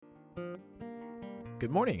Good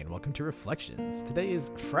morning and welcome to Reflections. Today is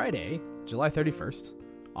Friday, July 31st.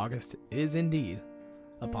 August is indeed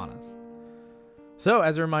upon us. So,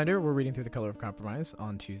 as a reminder, we're reading through The Color of Compromise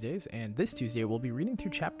on Tuesdays, and this Tuesday we'll be reading through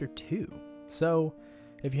chapter 2. So,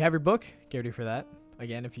 if you have your book, get ready for that.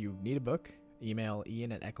 Again, if you need a book, email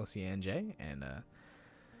ian@ecclesianj, and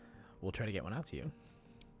we'll try to get one out to you.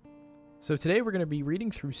 So today we're going to be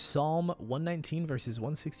reading through Psalm 119 verses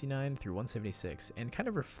 169 through 176 and kind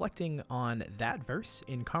of reflecting on that verse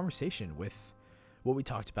in conversation with what we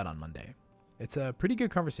talked about on Monday. It's a pretty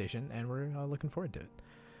good conversation and we're looking forward to it.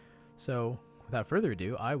 So without further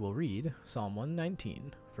ado, I will read Psalm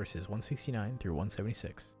 119 verses 169 through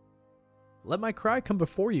 176. Let my cry come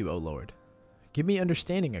before you, O Lord. Give me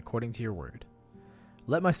understanding according to your word.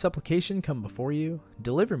 Let my supplication come before you.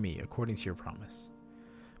 Deliver me according to your promise.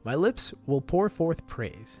 My lips will pour forth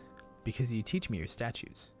praise, because you teach me your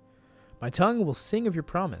statutes. My tongue will sing of your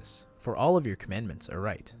promise, for all of your commandments are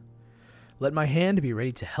right. Let my hand be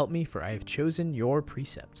ready to help me, for I have chosen your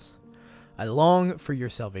precepts. I long for your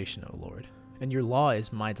salvation, O Lord, and your law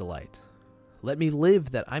is my delight. Let me live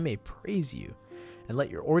that I may praise you, and let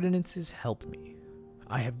your ordinances help me.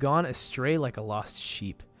 I have gone astray like a lost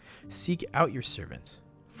sheep. Seek out your servant,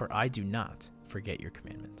 for I do not forget your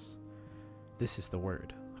commandments. This is the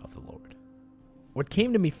word of the Lord. What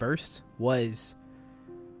came to me first was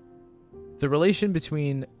the relation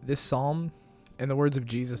between this psalm and the words of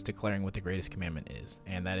Jesus declaring what the greatest commandment is,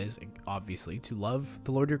 and that is obviously to love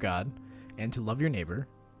the Lord your God and to love your neighbor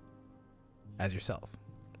as yourself.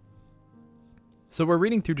 So we're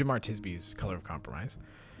reading through Jemar Tisby's Color of Compromise,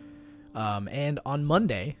 and on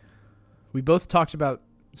Monday we both talked about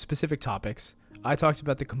specific topics. I talked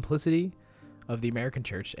about the complicity of the American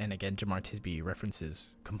church, and again, Jemar Tisby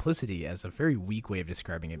references complicity as a very weak way of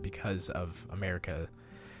describing it because of America,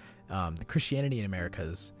 the Christianity in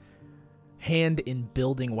America's hand in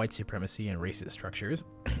building white supremacy and racist structures.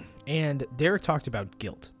 And Derek talked about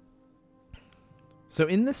guilt. So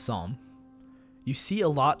in this psalm, you see a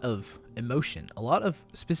lot of emotion, a lot of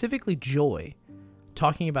specifically joy,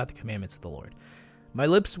 talking about the commandments of the Lord. My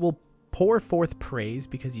lips will pour forth praise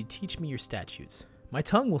because you teach me your statutes. My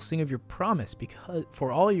tongue will sing of your promise because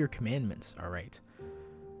for all your commandments are right.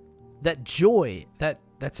 That joy, that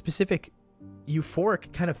specific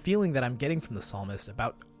euphoric kind of feeling that I'm getting from the psalmist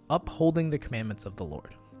about upholding the commandments of the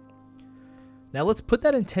Lord. Now let's put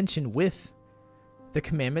that in tension with the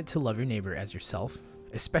commandment to love your neighbor as yourself,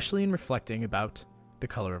 especially in reflecting about the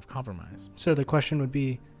color of compromise. So the question would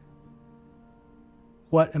be,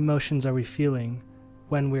 what emotions are we feeling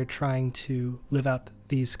when we're trying to live out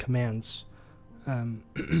these commands?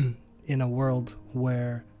 In a world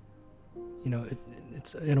where,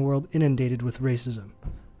 it's in a world inundated with racism.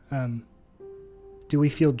 Do we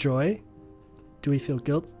feel joy? Do we feel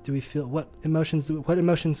guilt? Do we feel what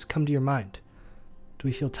emotions come to your mind? Do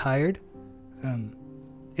we feel tired?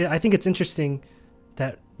 I think it's interesting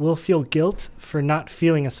that we'll feel guilt for not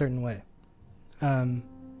feeling a certain way.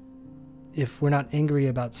 If we're not angry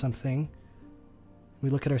about something, we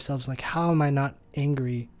look at ourselves like, how am I not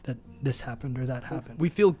angry that this happened or that happened? We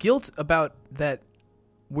feel guilt about that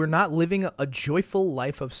we're not living a joyful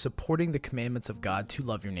life of supporting the commandments of God to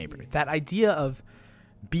love your neighbor. That idea of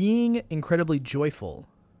being incredibly joyful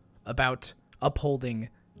about upholding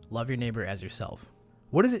love your neighbor as yourself.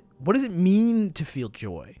 What does it mean to feel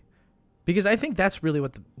joy? Because I think that's really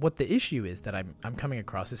what the issue is that I'm coming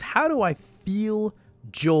across is, how do I feel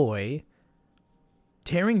joy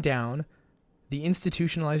tearing down the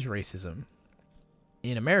institutionalized racism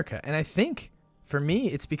in America? And I think for me,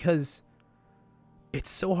 it's because it's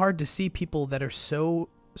so hard to see people that are so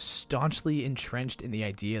staunchly entrenched in the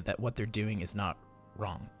idea that what they're doing is not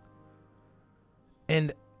wrong.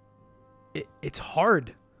 And it's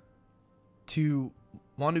hard to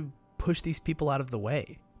want to push these people out of the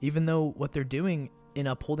way, even though what they're doing in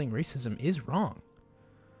upholding racism is wrong.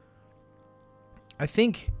 I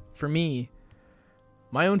think for me,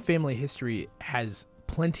 my own family history has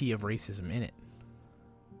plenty of racism in it.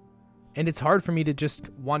 And it's hard for me to just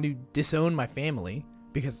want to disown my family,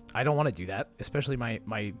 because I don't want to do that, especially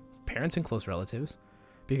my parents and close relatives,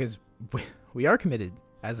 because we are committed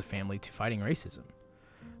as a family to fighting racism.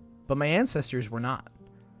 But my ancestors were not.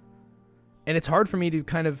 And it's hard for me to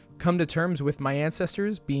kind of come to terms with my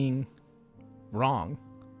ancestors being wrong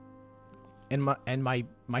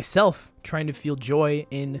and myself trying to feel joy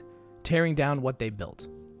in tearing down what they built.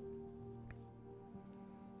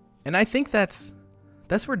 And I think that's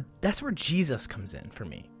where Jesus comes in for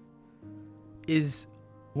me. Is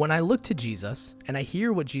when I look to Jesus and I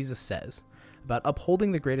hear what Jesus says about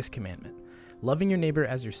upholding the greatest commandment, loving your neighbor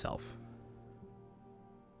as yourself,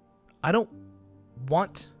 I don't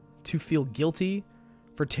want to feel guilty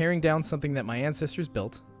for tearing down something that my ancestors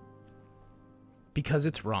built because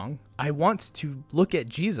it's wrong. I want to look at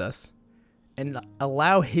Jesus and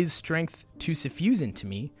allow his strength to suffuse into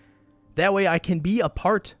me. That way I can be a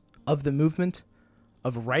part of the movement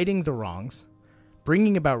of righting the wrongs,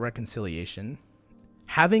 bringing about reconciliation,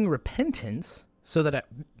 having repentance so that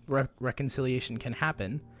reconciliation can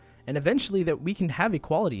happen, and eventually that we can have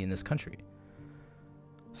equality in this country.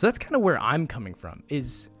 So that's kind of where I'm coming from,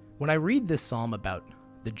 is when I read this psalm about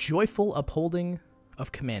the joyful upholding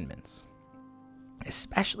of commandments,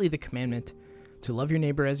 especially the commandment to love your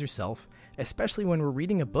neighbor as yourself, especially when we're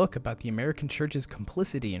reading a book about the American church's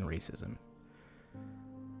complicity in racism.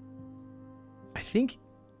 I think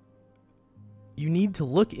you need to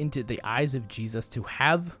look into the eyes of Jesus to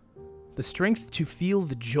have the strength to feel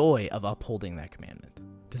the joy of upholding that commandment.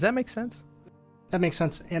 Does that make sense? That makes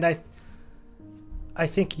sense. And I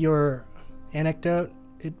think your anecdote,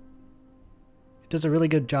 it does a really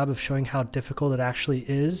good job of showing how difficult it actually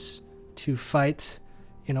is to fight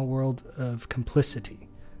in a world of complicity.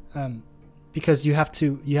 Because you have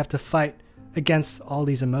to fight against all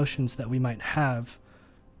these emotions that we might have,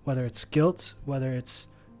 whether it's guilt, whether it's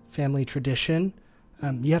family tradition.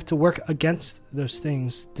 You have to work against those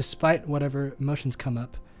things despite whatever emotions come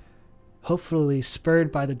up, hopefully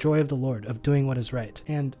spurred by the joy of the Lord of doing what is right.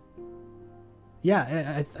 And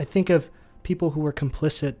yeah, I think of people who were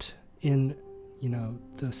complicit in,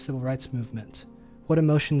 the civil rights movement. What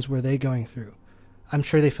emotions were they going through? I'm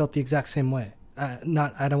sure they felt the exact same way. I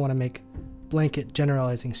don't want to make blanket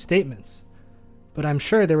generalizing statements, but I'm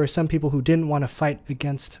sure there were some people who didn't want to fight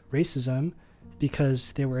against racism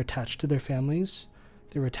because they were attached to their families.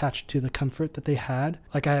 They were attached to the comfort that they had.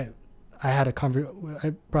 Like I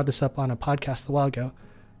brought this up on a podcast a while ago,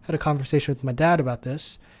 had a conversation with my dad about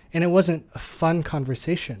this, and it wasn't a fun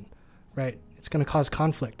conversation, right? It's going to cause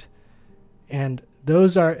conflict. And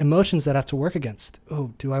those are emotions that I have to work against.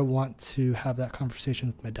 Oh, do I want to have that conversation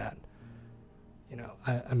with my dad?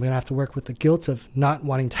 I'm going to have to work with the guilt of not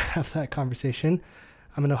wanting to have that conversation.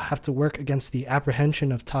 I'm going to have to work against the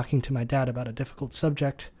apprehension of talking to my dad about a difficult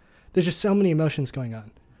subject. There's just so many emotions going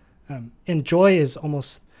on. And joy is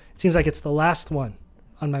almost, it seems like it's the last one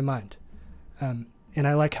on my mind. And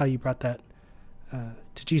I like how you brought that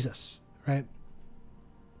to Jesus, right?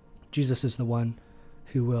 Jesus is the one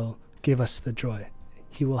who will give us the joy.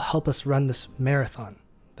 He will help us run this marathon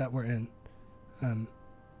that we're in. And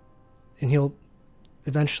he'll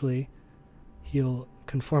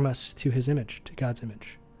conform us to his image, to God's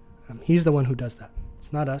image. He's the one who does that.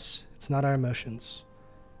 It's not us. It's not our emotions.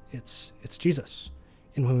 It's Jesus.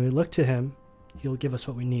 And when we look to him, he'll give us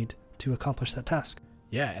what we need to accomplish that task.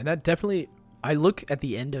 Yeah, and that definitely, I look at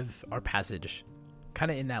the end of our passage kind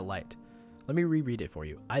of in that light. Let me reread it for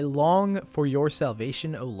you. I long for your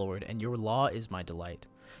salvation, O Lord, and your law is my delight.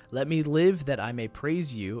 Let me live that I may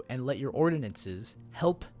praise you, and let your ordinances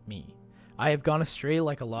help me. I have gone astray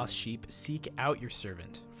like a lost sheep. Seek out your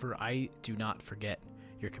servant, for I do not forget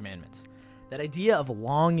your commandments. That idea of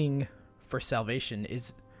longing for salvation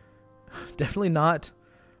is definitely not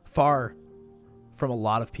far from a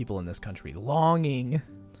lot of people in this country. Longing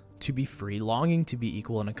to be free, longing to be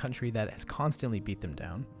equal in a country that has constantly beat them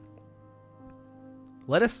down.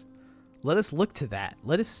 Let us look to that.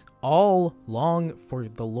 Let us all long for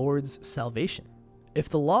the Lord's salvation. If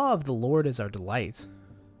the law of the Lord is our delight,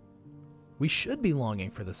 we should be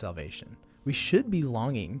longing for the salvation. We should be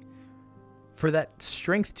longing for that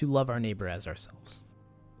strength to love our neighbor as ourselves.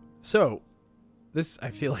 So, this, I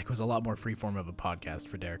feel like, was a lot more freeform of a podcast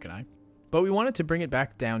for Derek and I. But we wanted to bring it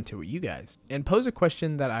back down to you guys and pose a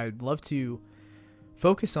question that I'd love to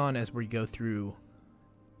focus on as we go through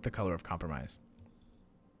The Color of Compromise.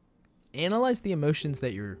 Analyze the emotions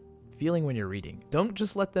that you're feeling when you're reading. Don't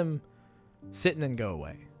just let them sit and then go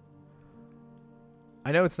away.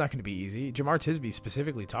 I know it's not going to be easy. Jemar Tisby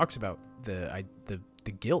specifically talks about the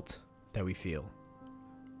guilt that we feel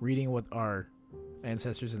reading what our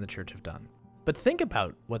ancestors in the church have done. But think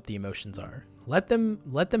about what the emotions are. Let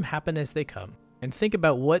them happen as they come, and think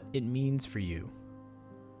about what it means for you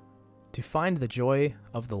to find the joy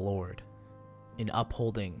of the Lord in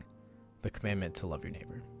upholding the commandment to love your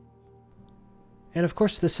neighbor. And of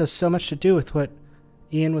course, this has so much to do with what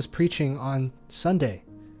Ian was preaching on Sunday,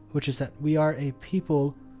 which is that we are a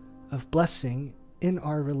people of blessing in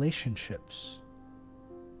our relationships.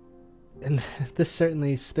 And this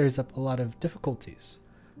certainly stirs up a lot of difficulties,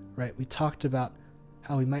 right? We talked about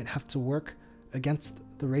how we might have to work against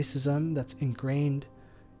the racism that's ingrained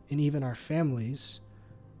in even our families.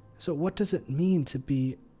 So what does it mean to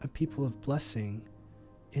be a people of blessing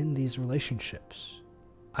in these relationships?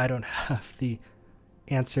 I don't have the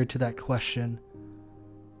answer to that question,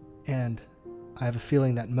 and I have a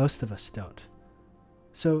feeling that most of us don't.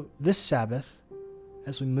 So this Sabbath,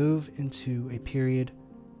 as we move into a period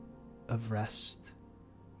of rest,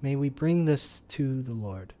 may we bring this to the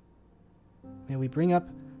Lord. May we bring up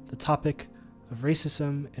the topic of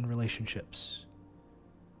racism and relationships.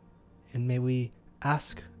 And may we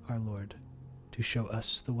ask our Lord to show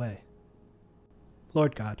us the way.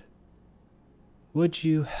 Lord God, would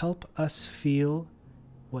you help us feel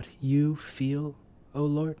what you feel, O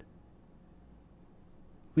Lord?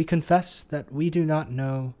 We confess that we do not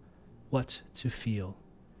know what to feel.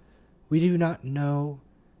 We do not know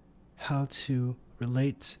how to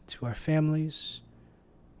relate to our families.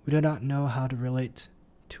 We do not know how to relate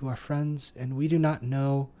to our friends, and we do not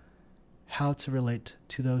know how to relate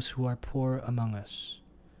to those who are poor among us.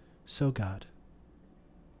 So God,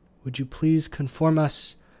 would you please conform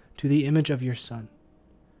us to the image of your Son?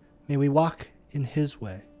 May we walk in his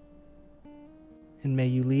way, and may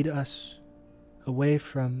you lead us away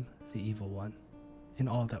from the evil one in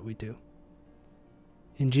all that we do.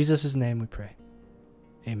 In Jesus' name we pray.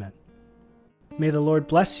 Amen. May the Lord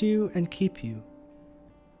bless you and keep you.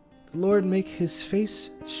 The Lord make his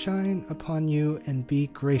face shine upon you and be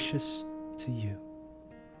gracious to you.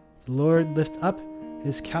 The Lord lift up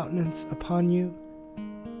his countenance upon you,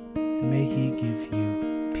 and may he give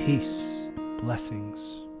you peace.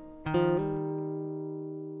 Blessings.